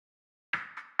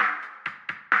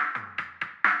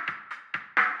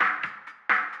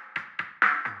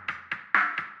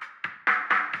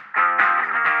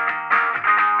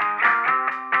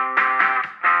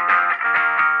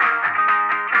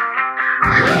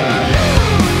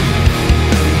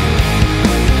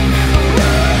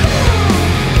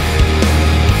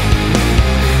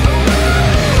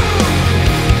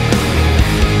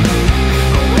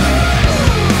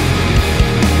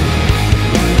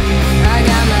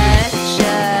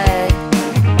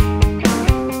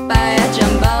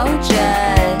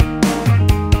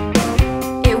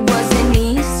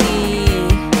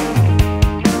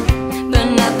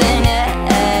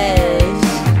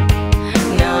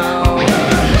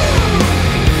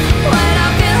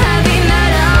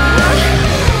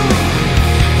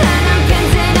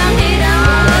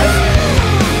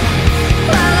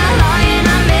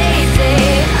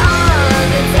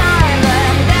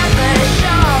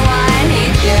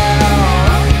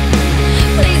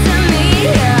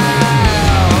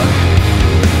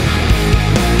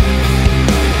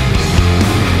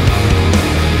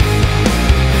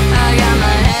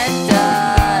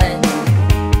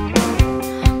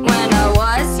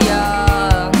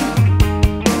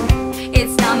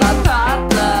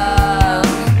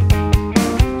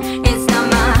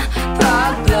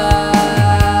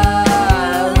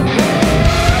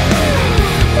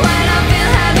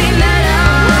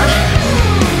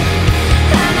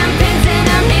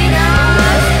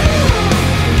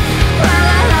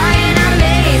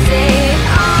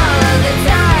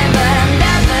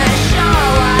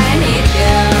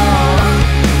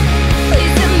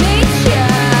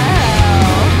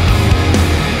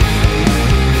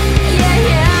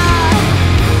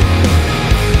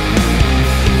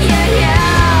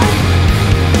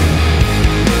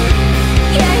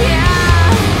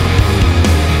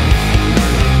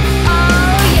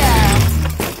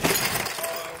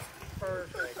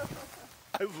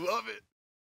love it.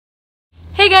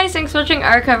 Hey guys, thanks for watching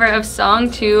our cover of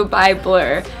Song 2 by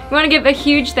Blur. We want to give a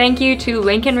huge thank you to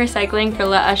Lincoln Recycling for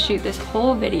letting us shoot this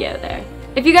whole video there.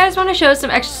 If you guys want to show some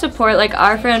extra support like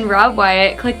our friend Rob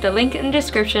Wyatt, click the link in the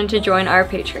description to join our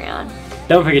Patreon.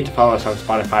 Don't forget to follow us on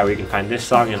Spotify where you can find this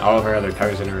song and all of our other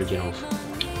covers and originals.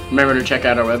 Remember to check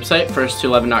out our website,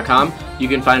 first211.com. You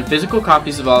can find physical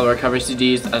copies of all of our cover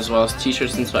CDs as well as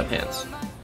t-shirts and sweatpants.